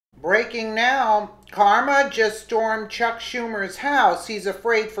Breaking now, Karma just stormed Chuck Schumer's house. He's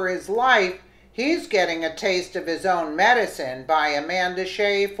afraid for his life. He's getting a taste of his own medicine, by Amanda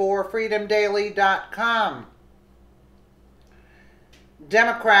Shea for freedomdaily.com.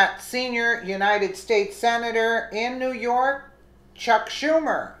 Democrat senior United States Senator in New York, Chuck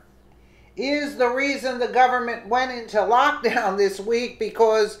Schumer, is the reason the government went into lockdown this week,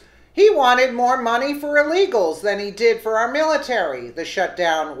 because he wanted more money for illegals than he did for our military. The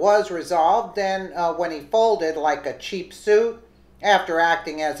shutdown was resolved then when he folded like a cheap suit after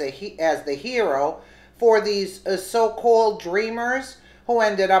acting as the hero for these so-called dreamers who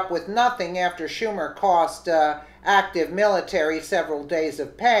ended up with nothing after Schumer cost active military several days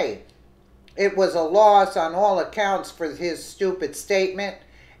of pay. It was a loss on all accounts for his stupid statement,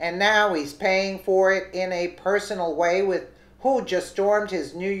 and now he's paying for it in a personal way with who just stormed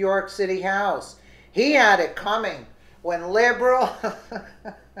his New York City house. He had it coming when you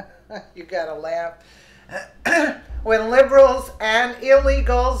gotta laugh, when liberals and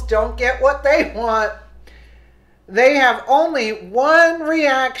illegals don't get what they want, they have only one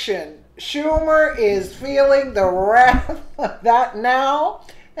reaction. Schumer is feeling the wrath of that now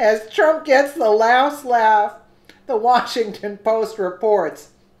as Trump gets the last laugh, the Washington Post reports.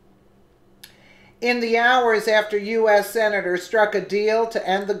 In the hours after U.S. senators struck a deal to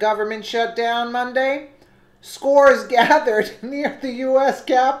end the government shutdown Monday, scores gathered near the U.S.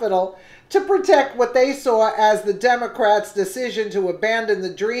 Capitol to protect what they saw as the Democrats' decision to abandon the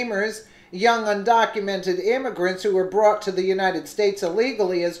Dreamers, young undocumented immigrants who were brought to the United States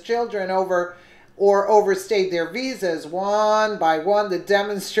illegally as children or overstayed their visas. One by one, the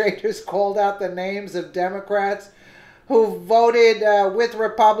demonstrators called out the names of Democrats who voted with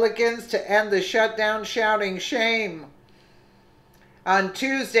Republicans to end the shutdown, shouting shame. On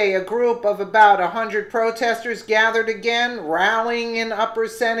Tuesday, a group of about 100 protesters gathered again, rallying in Upper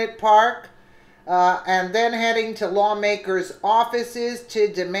Senate Park, and then heading to lawmakers' offices to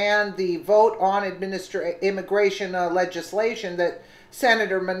demand the vote on immigration legislation that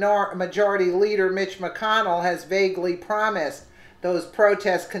Senator Majority Leader Mitch McConnell has vaguely promised. Those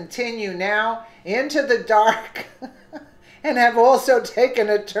protests continue now into the dark and have also taken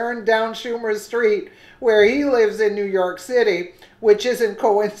a turn down Schumer's street, where he lives in New York City, which isn't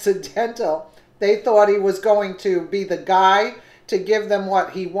coincidental. They thought he was going to be the guy to give them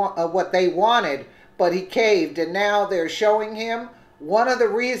what they wanted, but he caved, and now they're showing him one of the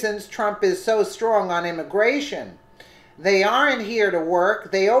reasons Trump is so strong on immigration. They aren't here to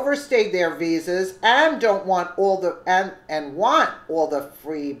work. They overstayed their visas and don't want all the want all the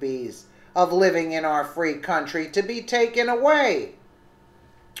freebies of living in our free country to be taken away.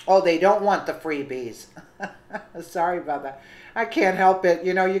 Oh, they don't want the freebies. Sorry about that. I can't help it.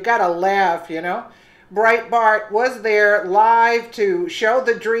 You know, you gotta laugh, you know. Breitbart was there live to show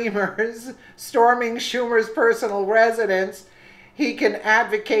the Dreamers storming Schumer's personal residence. He can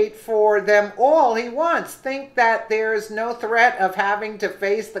advocate for them all he wants. Think that there's no threat of having to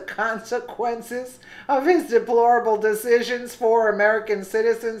face the consequences of his deplorable decisions for American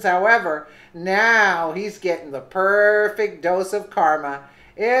citizens. However, now he's getting the perfect dose of karma.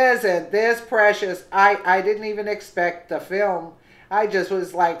 Isn't this precious? I didn't even expect the film. I just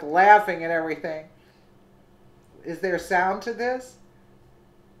was like laughing and everything. Is there sound to this?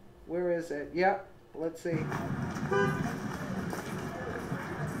 Where is it? Yep. Let's see.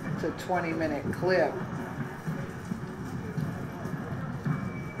 It's a 20-minute clip.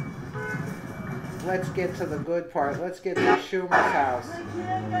 Let's get to the good part. Let's get to Schumer's house. We're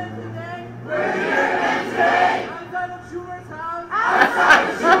here again today. Outside of Schumer's house. Outside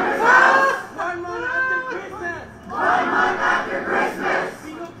of Schumer's house. 1 month after Christmas. 1 month after Christmas.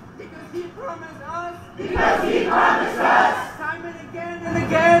 Because he promised us. Because he promised us. Time and again and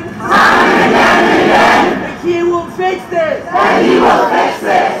again. Time and again and again. That he will fix this. That he will fix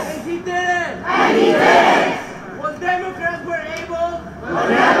this. And he didn't. And he didn't. When Democrats were able. When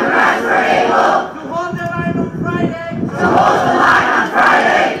Democrats were able. To hold the line on Friday. To hold the line on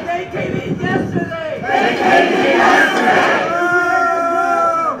Friday. They came in yesterday. They came in yesterday.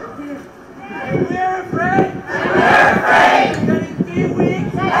 And we're afraid. And we're afraid. That in 3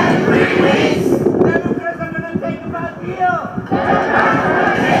 weeks. That in 3 weeks. Democrats are going to take a bad deal. Democrats are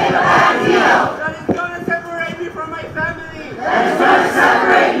going to take a bad deal. That is going to separate me from my family. That is going to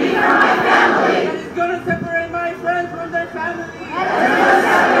separate me from my family. That is going to separate my friends from their families. That is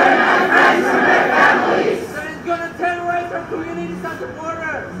going to separate my friends from their families. That is going to terrorize our communities at the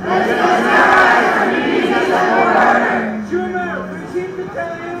border. That is going to terrorize our communities at the border. Schumer, we seem to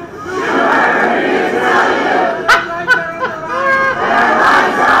tell you. Schumer, we need to tell you. That our lives are on the line. That our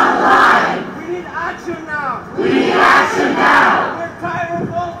lives are on the line. We need action now. We need action now. We're tired of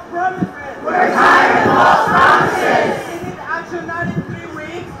false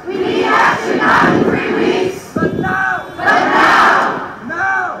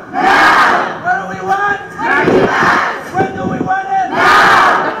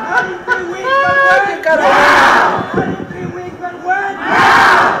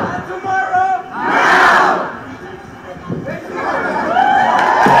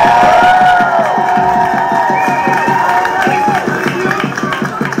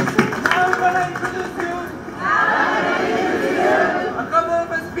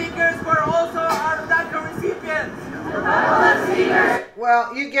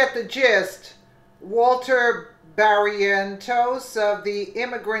the gist. Walter Barrientos of the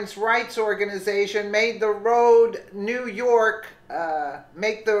Immigrants' Rights Organization Make the Road New York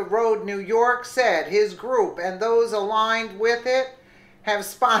said his group and those aligned with it have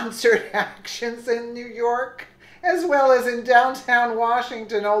sponsored actions in New York as well as in downtown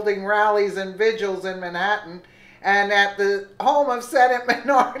Washington, holding rallies and vigils in Manhattan and at the home of Senate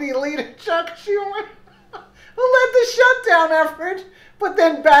Minority Leader Chuck Schumer, who led the shutdown effort, but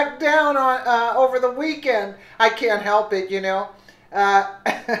then backed down on over the weekend. I can't help it,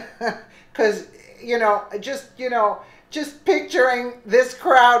 because just picturing this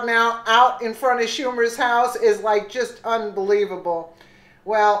crowd now out in front of Schumer's house is like just unbelievable.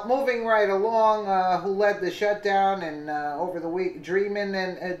 Well, moving right along, who led the shutdown and over the week,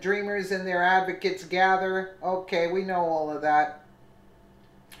 dreamers and their advocates gather. Okay, we know all of that.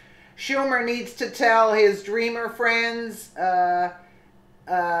 Schumer needs to tell his dreamer friends to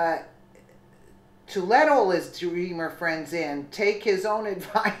let all his dreamer friends in, take his own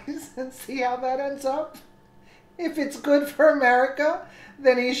advice, and see how that ends up. If it's good for America,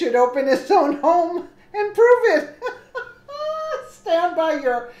 then he should open his own home and prove it. Stand by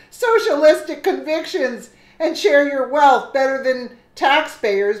your socialistic convictions and share your wealth better than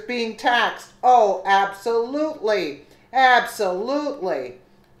taxpayers being taxed. Oh, absolutely. Absolutely.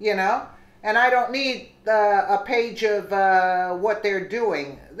 And I don't need a page of what they're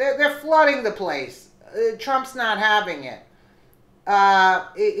doing. They're flooding the place. Trump's not having it.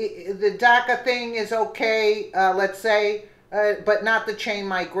 The DACA thing is okay, let's say, but not the chain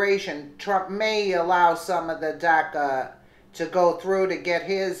migration. Trump may allow some of the DACA to go through to get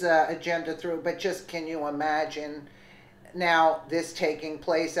his agenda through, but just can you imagine now this taking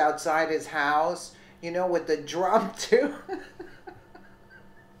place outside his house, with the drum too?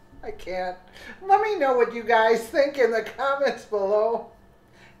 I can't. Let me know what you guys think in the comments below.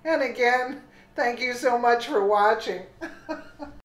 And again, thank you so much for watching.